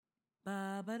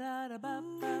Welcome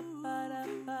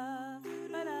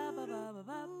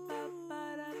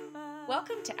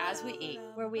to As We Eat,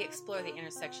 where we explore the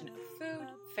intersection of food,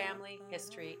 family,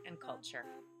 history, and culture.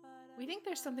 We think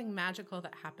there's something magical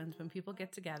that happens when people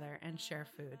get together and share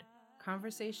food.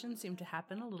 Conversations seem to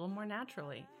happen a little more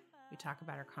naturally. We talk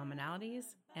about our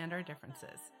commonalities and our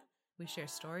differences. We share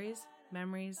stories,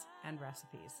 memories, and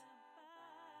recipes.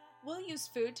 We'll use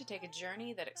food to take a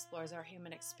journey that explores our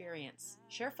human experience,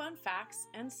 share fun facts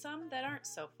and some that aren't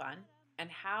so fun, and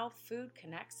how food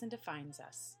connects and defines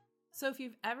us. So if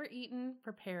you've ever eaten,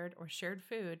 prepared, or shared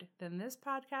food, then this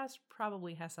podcast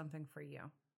probably has something for you.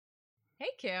 Hey,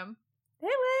 Kim. Hey,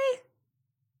 Lee!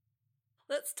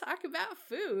 Let's talk about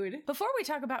food. Before we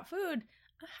talk about food,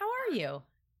 how are you?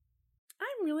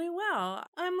 I'm really well.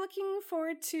 I'm looking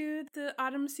forward to the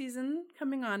autumn season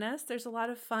coming on us. There's a lot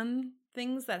of fun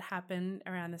things that happen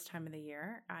around this time of the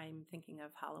year. I'm thinking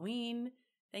of Halloween,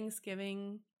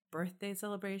 Thanksgiving, birthday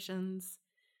celebrations,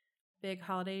 big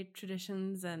holiday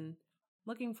traditions, and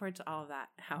looking forward to all of that.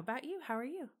 How about you? How are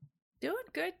you? Doing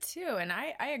good too. And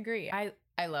I agree.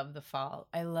 I love the fall.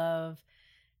 I love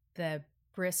the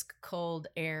brisk cold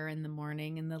air in the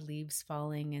morning and the leaves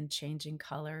falling and changing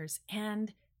colors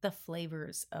and the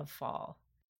flavors of fall.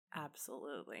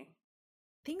 Absolutely.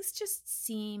 Things just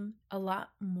seem a lot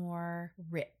more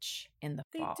rich in the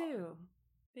fall.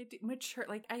 They do mature.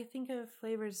 Like, I think of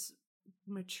flavors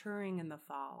maturing in the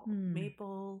fall.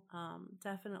 Maple,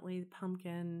 definitely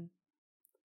pumpkin.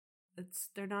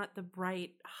 They're not the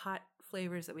bright, hot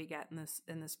flavors that we get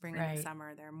in the spring and the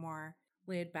summer. They're more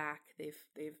laid back.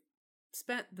 They've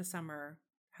spent the summer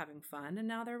having fun, and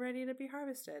now they're ready to be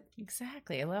harvested.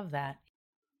 Exactly. I love that.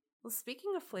 Well,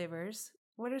 speaking of flavors,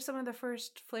 what are some of the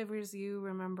first flavors you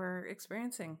remember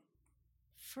experiencing?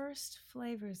 First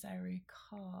flavors I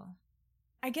recall.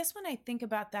 I guess when I think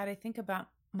about that, I think about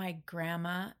my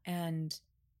grandma and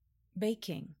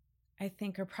baking. I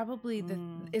think are probably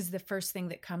is the first thing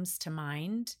that comes to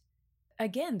mind.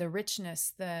 Again, the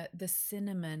richness, the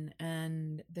cinnamon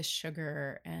and the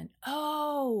sugar, and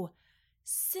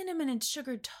cinnamon and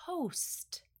sugar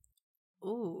toast.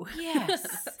 Ooh. Yes.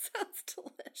 That sounds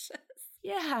delicious.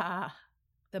 Yeah.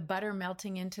 The butter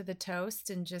melting into the toast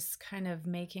and just kind of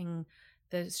making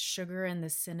the sugar and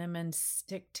the cinnamon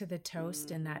stick to the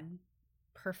toast in that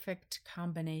perfect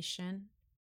combination.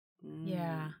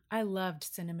 Yeah. I loved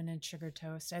cinnamon and sugar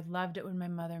toast. I loved it when my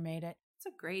mother made it. It's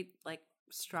a great,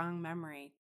 strong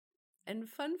memory. And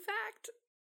fun fact,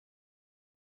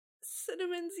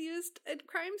 cinnamon's used in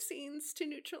crime scenes to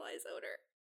neutralize odor.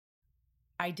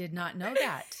 I did not know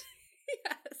that.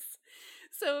 Yes.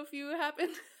 So if you happen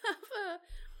to have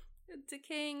a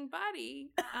decaying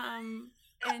body and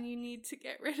you need to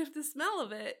get rid of the smell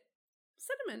of it,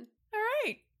 cinnamon. All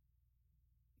right.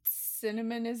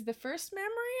 Cinnamon is the first memory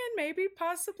and maybe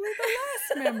possibly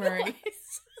the last memory.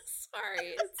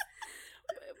 Sorry.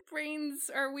 Brains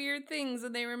are weird things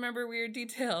and they remember weird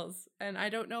details. And I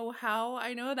don't know how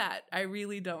I know that. I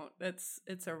really don't. It's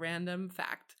a random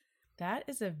fact. That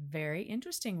is a very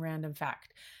interesting random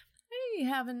fact. I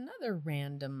have another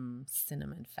random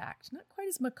cinnamon fact. Not quite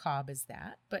as macabre as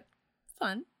that, but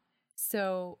fun.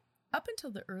 So up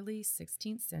until the early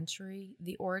 16th century,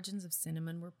 the origins of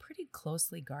cinnamon were pretty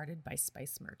closely guarded by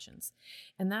spice merchants,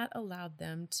 and that allowed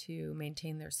them to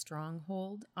maintain their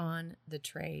stronghold on the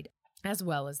trade as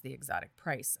well as the exotic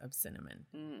price of cinnamon.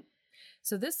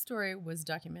 So this story was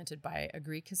documented by a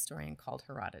Greek historian called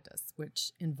Herodotus,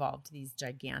 which involved these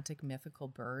gigantic mythical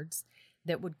birds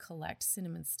that would collect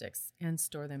cinnamon sticks and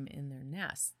store them in their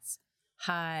nests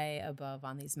high above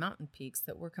on these mountain peaks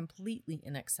that were completely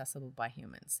inaccessible by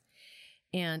humans.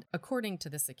 And according to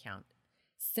this account,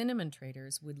 cinnamon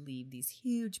traders would leave these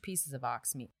huge pieces of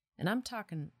ox meat. And I'm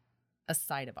talking a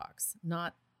side of ox,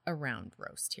 not a round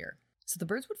roast here. So the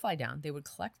birds would fly down, they would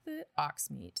collect the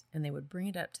ox meat, and they would bring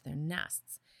it up to their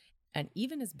nests. And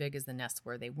even as big as the nests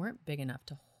were, they weren't big enough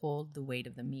to hold the weight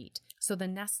of the meat. So the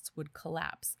nests would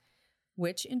collapse,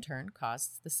 which in turn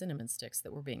caused the cinnamon sticks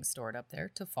that were being stored up there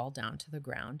to fall down to the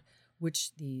ground,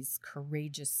 which these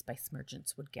courageous spice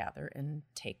merchants would gather and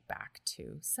take back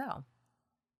to sell.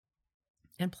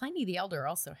 And Pliny the Elder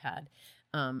also had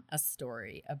a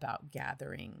story about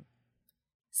gathering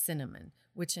cinnamon,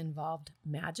 which involved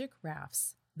magic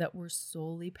rafts that were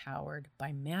solely powered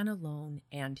by man alone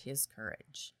and his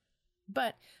courage.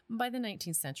 But by the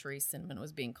 19th century, cinnamon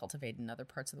was being cultivated in other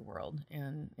parts of the world,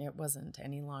 and it wasn't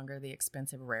any longer the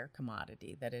expensive rare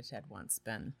commodity that it had once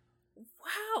been.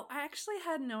 Wow, I actually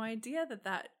had no idea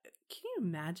that. Can you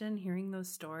imagine hearing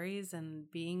those stories and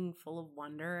being full of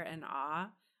wonder and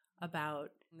awe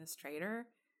about this trader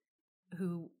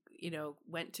who,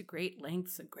 went to great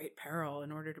lengths and great peril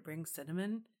in order to bring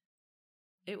cinnamon,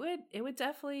 it would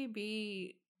definitely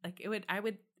be like, it would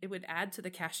add to the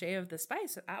cachet of the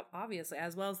spice, obviously,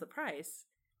 as well as the price.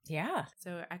 Yeah.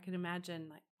 So I can imagine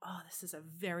like, oh, this is a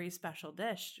very special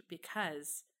dish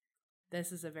because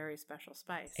this is a very special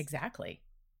spice. Exactly.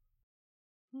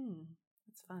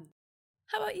 That's fun.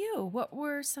 How about you? What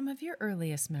were some of your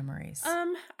earliest memories?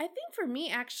 I think for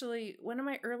me, actually, one of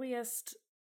my earliest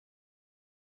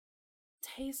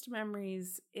taste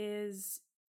memories is,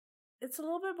 it's a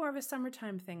little bit more of a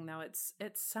summertime thing, though. It's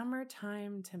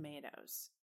summertime tomatoes.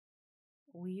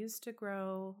 We used to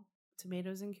grow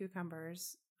tomatoes and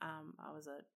cucumbers. I was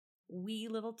a wee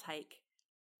little tyke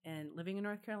and living in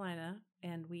North Carolina,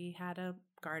 and we had a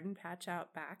garden patch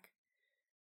out back.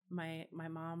 My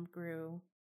mom grew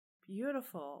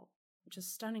beautiful,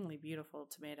 just stunningly beautiful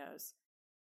tomatoes.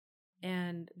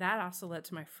 And that also led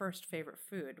to my first favorite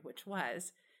food, which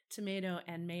was tomato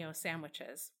and mayo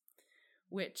sandwiches,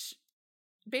 which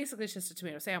basically is just a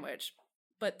tomato sandwich.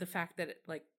 But the fact that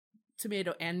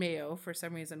tomato and mayo for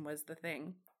some reason was the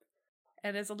thing.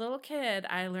 And as a little kid,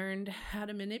 I learned how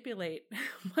to manipulate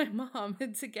my mom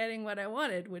into getting what I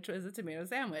wanted, which was a tomato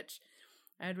sandwich.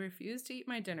 I'd refuse to eat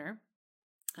my dinner,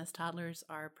 as toddlers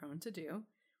are prone to do.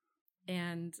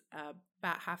 And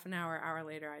about half an hour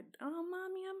later, oh,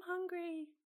 Mommy, I'm hungry.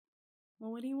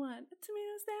 Well, what do you want? A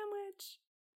tomato sandwich.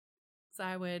 So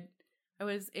I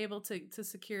was able to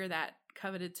secure that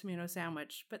coveted tomato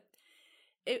sandwich. But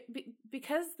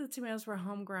because the tomatoes were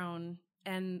homegrown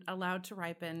and allowed to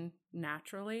ripen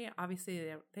naturally,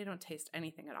 obviously they don't taste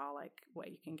anything at all like what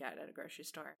you can get at a grocery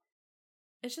store.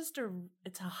 It's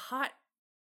a hot,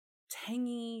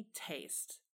 tangy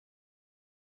taste.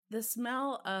 The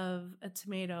smell of a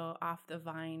tomato off the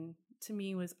vine to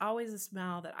me was always a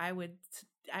smell that I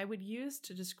would use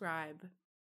to describe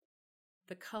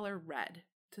the color red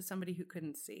to somebody who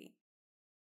couldn't see.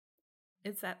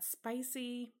 It's that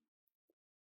spicy,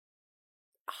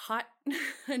 hot,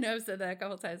 I know I've said that a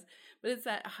couple times, but it's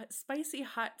that spicy,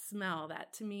 hot smell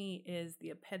that to me is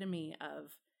the epitome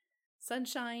of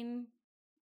sunshine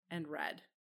and red.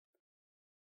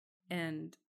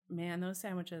 And man, those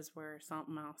sandwiches were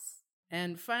something else.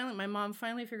 And finally, my mom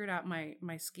finally figured out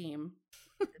my scheme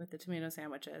with the tomato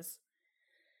sandwiches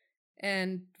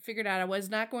and figured out I was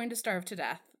not going to starve to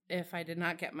death if I did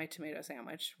not get my tomato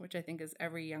sandwich, which I think is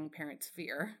every young parent's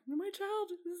fear. My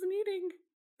child isn't eating.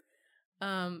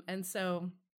 And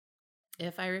so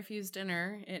if I refused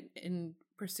dinner in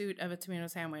pursuit of a tomato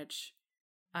sandwich,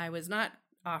 I was not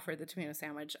offered the tomato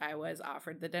sandwich. I was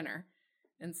offered the dinner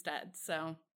instead.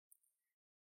 So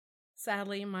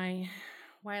sadly, my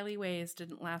wily ways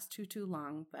didn't last too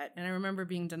long, and I remember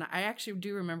being denied. I actually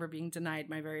do remember being denied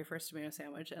my very first tomato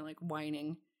sandwich and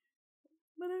whining,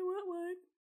 but I want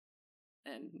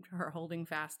one, and her holding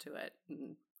fast to it.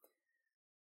 And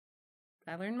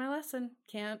I learned my lesson.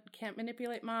 Can't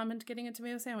manipulate mom into getting a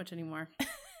tomato sandwich anymore.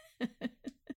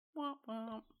 Womp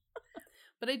womp.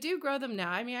 But I do grow them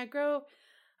now. I mean, I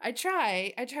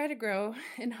try to grow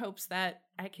in hopes that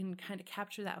I can kind of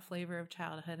capture that flavor of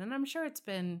childhood. And I'm sure it's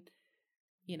been,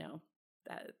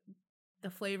 that the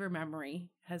flavor memory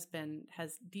has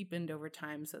deepened over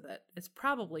time, so that it's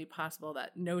probably possible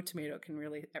that no tomato can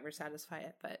really ever satisfy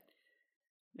it. But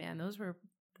man, those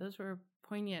were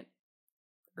poignant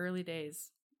early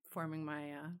days forming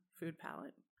my food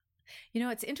palate.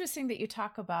 It's interesting that you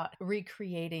talk about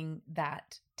recreating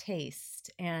that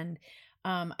taste. And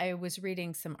I was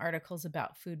reading some articles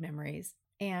about food memories.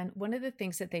 And one of the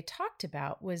things that they talked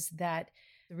about was that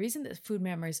the reason that food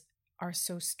memories are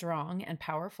so strong and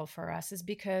powerful for us is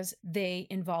because they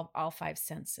involve all five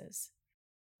senses.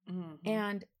 Mm-hmm.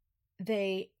 And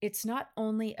it's not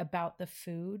only about the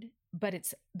food, but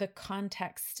it's the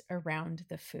context around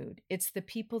the food. It's the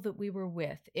people that we were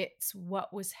with. It's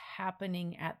what was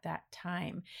happening at that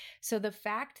time. So the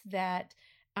fact that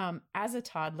as a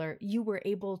toddler, you were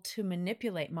able to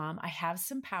manipulate mom, I have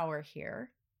some power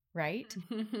here, right?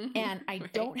 And I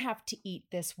Right. don't have to eat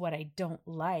this, what I don't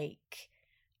like.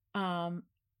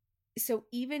 So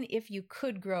even if you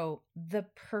could grow the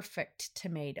perfect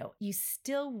tomato, you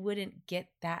still wouldn't get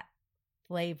that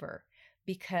flavor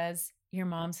because your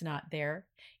mom's not there.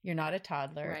 You're not a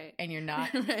toddler, Right. and you're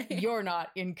not Right. you're not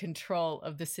in control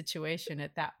of the situation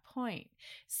at that point.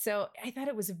 So I thought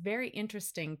it was very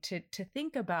interesting to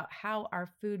think about how our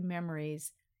food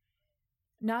memories,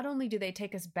 not only do they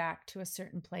take us back to a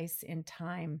certain place in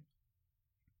time,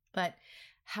 but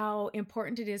how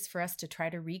important it is for us to try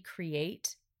to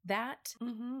recreate that,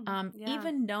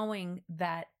 even knowing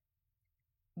that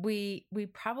we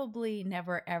probably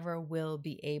never ever will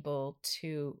be able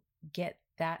to get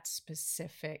that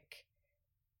specific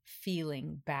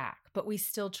feeling back. But we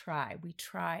still try. We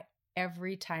try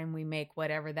every time we make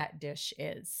whatever that dish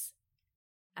is.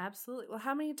 Absolutely. Well,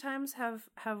 how many times have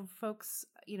folks,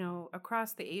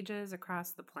 across the ages,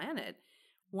 across the planet,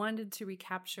 wanted to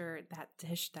recapture that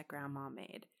dish that grandma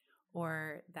made,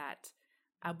 or that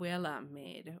abuela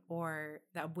made, or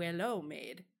the abuelo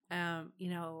made,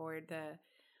 or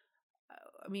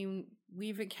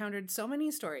we've encountered so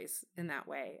many stories in that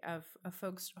way of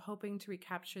folks hoping to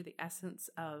recapture the essence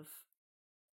of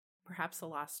perhaps a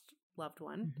lost loved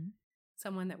one,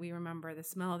 someone that we remember, the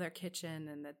smell of their kitchen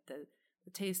and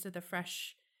the taste of the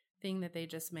fresh thing that they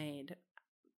just made.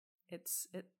 It's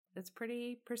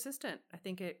pretty persistent. I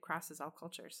think it crosses all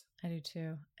cultures. I do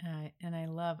too. And I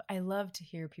love to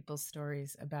hear people's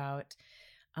stories about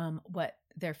what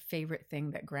their favorite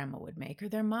thing that grandma would make, or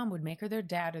their mom would make, or their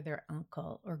dad, or their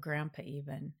uncle, or grandpa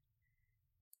even.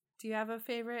 Do you have a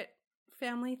favorite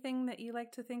family thing that you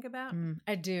like to think about?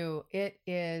 I do. It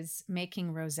is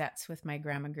making rosettes with my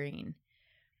Grandma Green.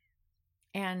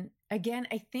 And again,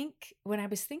 I think when I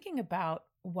was thinking about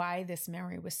why this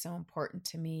memory was so important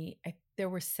to me, there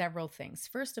were several things.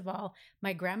 First of all,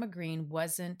 my Grandma Green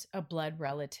wasn't a blood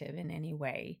relative in any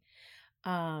way.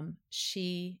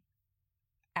 She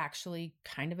actually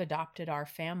kind of adopted our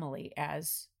family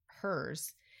as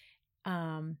hers.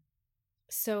 And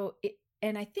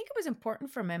I think it was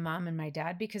important for my mom and my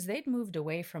dad because they'd moved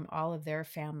away from all of their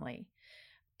family.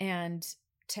 And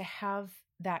to have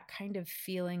that kind of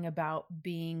feeling about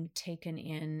being taken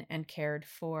in and cared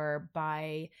for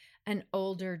by an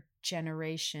older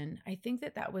generation, I think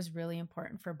that was really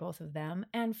important for both of them.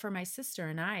 And for my sister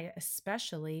and I,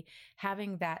 especially,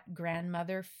 having that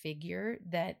grandmother figure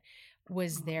that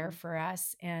was there for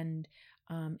us. And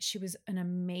she was an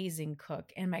amazing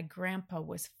cook. And my grandpa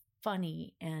was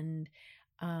funny. And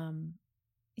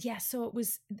so it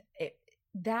was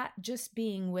that just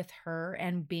being with her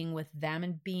and being with them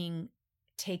and being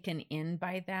taken in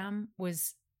by them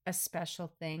was a special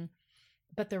thing.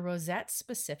 But the rosettes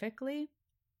specifically,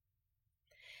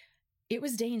 it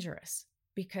was dangerous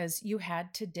because you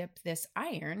had to dip this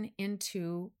iron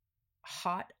into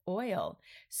hot oil.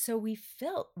 So we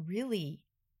felt really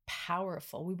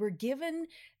powerful. We were given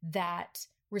that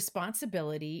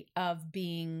responsibility of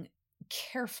being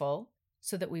careful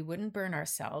so that we wouldn't burn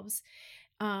ourselves.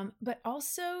 But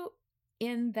also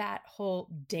in that whole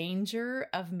danger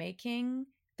of making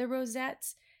the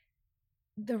rosettes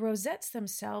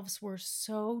themselves were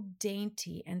so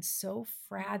dainty and so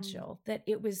fragile that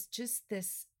it was just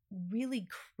this really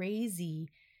crazy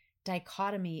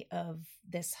dichotomy of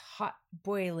this hot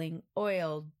boiling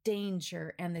oil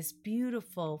danger and this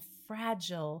beautiful,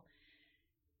 fragile,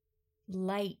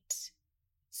 light,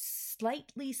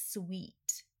 slightly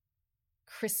sweet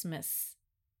Christmas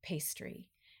pastry.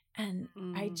 And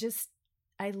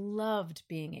I loved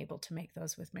being able to make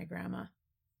those with my grandma.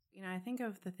 I think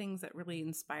of the things that really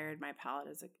inspired my palate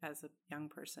as a young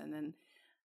person,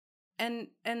 and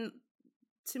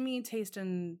to me, taste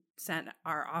and scent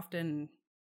are often,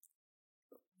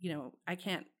 I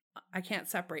can't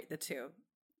separate the two,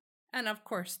 and of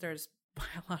course, there's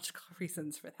biological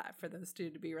reasons for that, for those two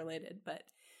to be related. But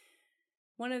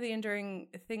one of the enduring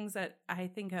things that I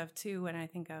think of too when I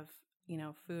think of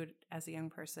food as a young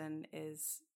person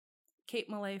is Cape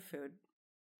Malay food.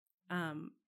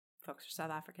 Folks are South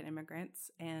African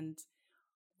immigrants, and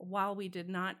while we did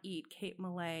not eat Cape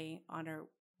Malay on a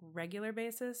regular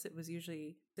basis, it was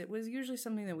usually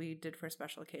something that we did for a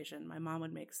special occasion. My mom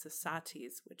would make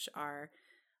sasatis, which are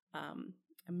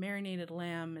a marinated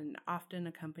lamb and often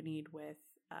accompanied with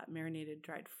marinated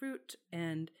dried fruit.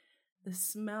 And the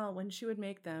smell, when she would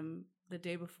make them the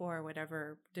day before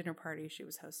whatever dinner party she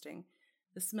was hosting,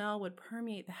 the smell would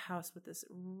permeate the house with this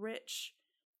rich,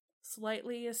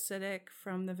 slightly acidic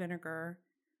from the vinegar,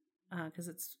 because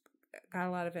it's got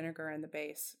a lot of vinegar in the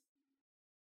base,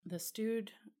 the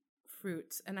stewed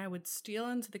fruits. And I would steal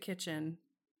into the kitchen,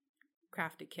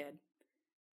 crafty kid,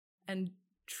 and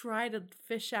try to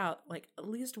fish out like at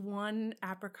least one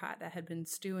apricot that had been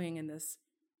stewing in this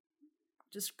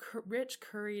just rich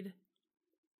curried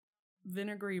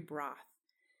vinegary broth.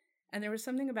 And there was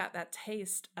something about that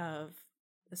taste of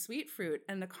the sweet fruit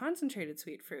and the concentrated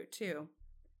sweet fruit too,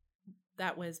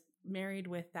 that was married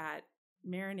with that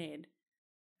marinade.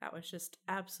 That was just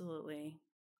absolutely,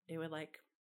 it would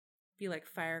be like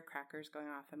firecrackers going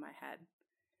off in my head.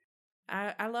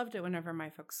 I loved it whenever my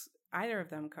folks, either of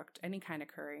them, cooked any kind of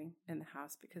curry in the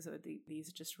house, because it would be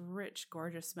these just rich,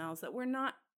 gorgeous smells that were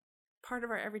not part of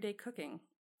our everyday cooking.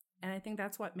 And I think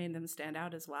that's what made them stand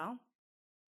out as well,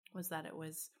 was that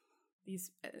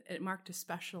it marked a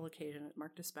special occasion, it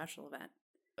marked a special event.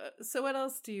 So what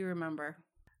else do you remember?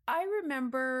 I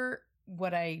remember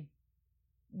what I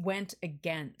went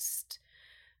against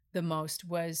the most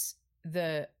was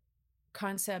the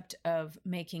concept of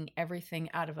making everything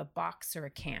out of a box or a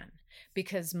can,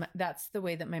 because that's the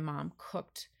way that my mom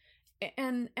cooked.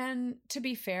 And to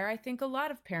be fair, I think a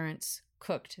lot of parents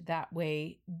cooked that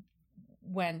way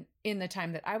when in the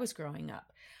time that I was growing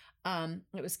up.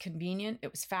 It was convenient,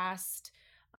 it was fast,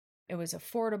 it was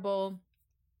affordable,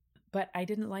 but I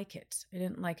didn't like it. I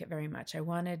didn't like it very much. I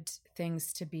wanted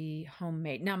things to be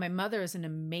homemade. Now, my mother is an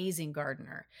amazing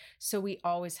gardener, so we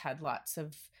always had lots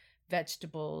of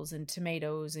vegetables and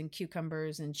tomatoes and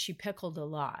cucumbers, and she pickled a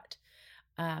lot.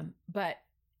 But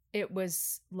it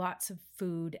was lots of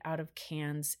food out of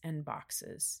cans and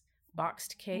boxes.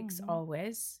 Boxed cakes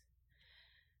always.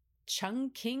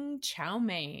 Chungking chow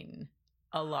mein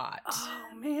a lot.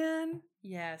 Oh, man.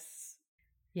 Yes.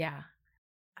 Yeah.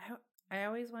 I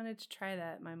always wanted to try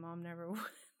that. My mom never would.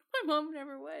 My mom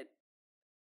never would.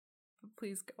 But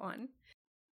please go on.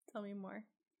 Tell me more.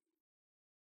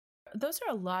 Those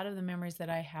are a lot of the memories that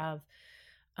I have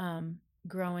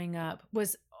growing up.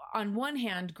 Was on one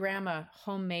hand, grandma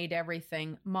homemade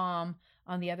everything. Mom,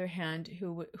 on the other hand,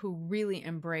 who really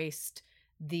embraced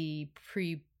the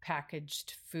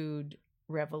pre-packaged food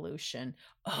revolution.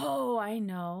 Oh, I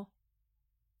know.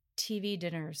 TV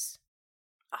dinners.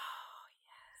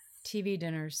 TV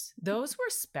dinners. Those were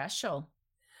special.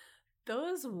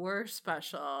 Those were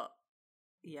special.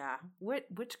 Yeah.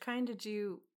 Which kind did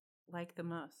you like the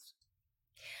most?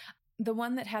 The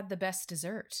one that had the best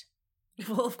dessert.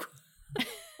 Well, of course.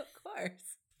 Of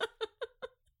course.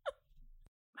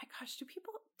 My gosh, do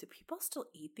people still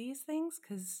eat these things?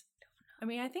 Because I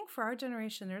mean, I think for our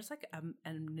generation, there's like an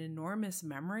enormous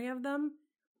memory of them,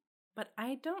 but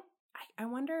I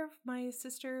wonder if my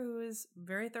sister, who is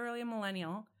very thoroughly a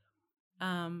millennial,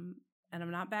 and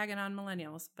I'm not bagging on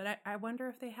millennials, but I wonder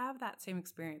if they have that same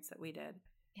experience that we did.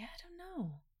 Yeah, I don't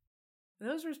know.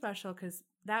 Those were special because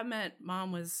that meant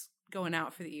mom was going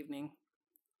out for the evening.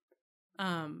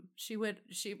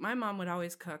 My mom would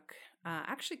always cook,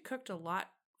 actually cooked a lot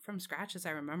from scratch as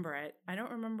I remember it. I don't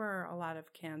remember a lot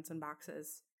of cans and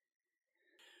boxes,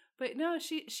 but no,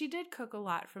 she did cook a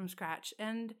lot from scratch,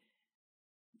 and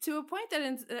to a point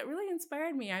that really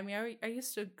inspired me. I mean, I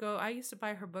used to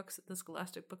buy her books at the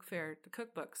Scholastic Book Fair, the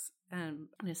cookbooks, and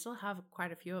I still have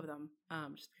quite a few of them,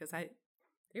 just because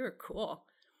they were cool.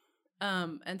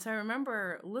 And so I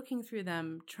remember looking through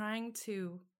them, trying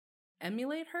to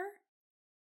emulate her.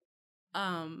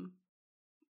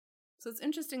 So it's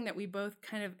interesting that we both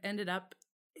kind of ended up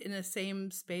in the same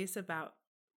space about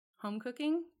home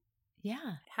cooking.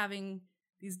 Yeah. Having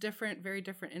these very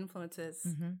different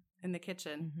influences in the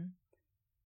kitchen. Mm-hmm.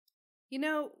 You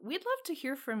know, we'd love to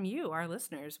hear from you, our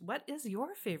listeners. What is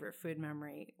your favorite food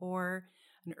memory, or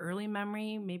an early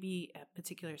memory, maybe a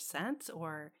particular scent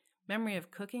or memory of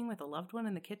cooking with a loved one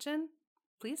in the kitchen?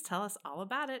 Please tell us all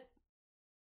about it.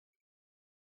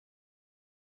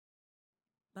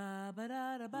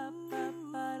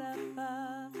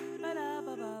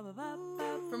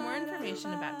 For more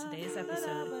information about today's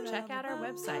episode, check out our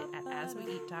website at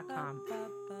asweeat.com.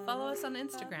 Follow us on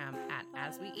Instagram at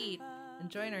asweeat and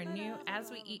join our new As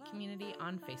We Eat community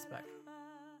on Facebook.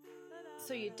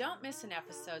 So you don't miss an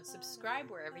episode,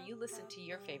 subscribe wherever you listen to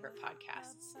your favorite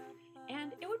podcasts.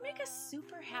 And it would make us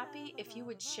super happy if you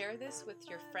would share this with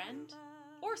your friend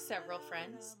or several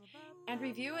friends and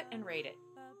review it and rate it.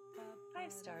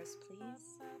 5 stars,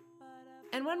 please.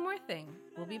 And one more thing,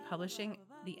 we'll be publishing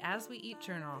the As We Eat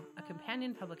Journal, a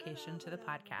companion publication to the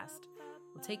podcast.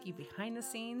 We'll take you behind the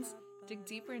scenes, dig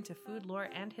deeper into food lore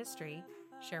and history,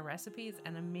 share recipes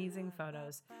and amazing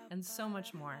photos, and so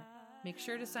much more. Make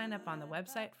sure to sign up on the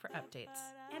website for updates.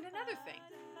 And another thing,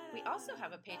 we also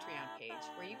have a Patreon page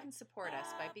where you can support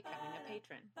us by becoming a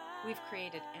patron. We've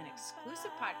created an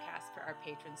exclusive podcast for our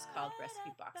patrons called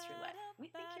Recipe Box Roulette. We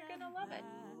think you're going to love it.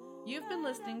 You've been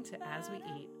listening to As We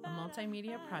Eat, a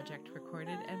multimedia project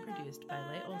recorded and produced by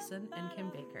Leigh Olson and Kim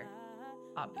Baker.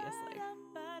 Obviously.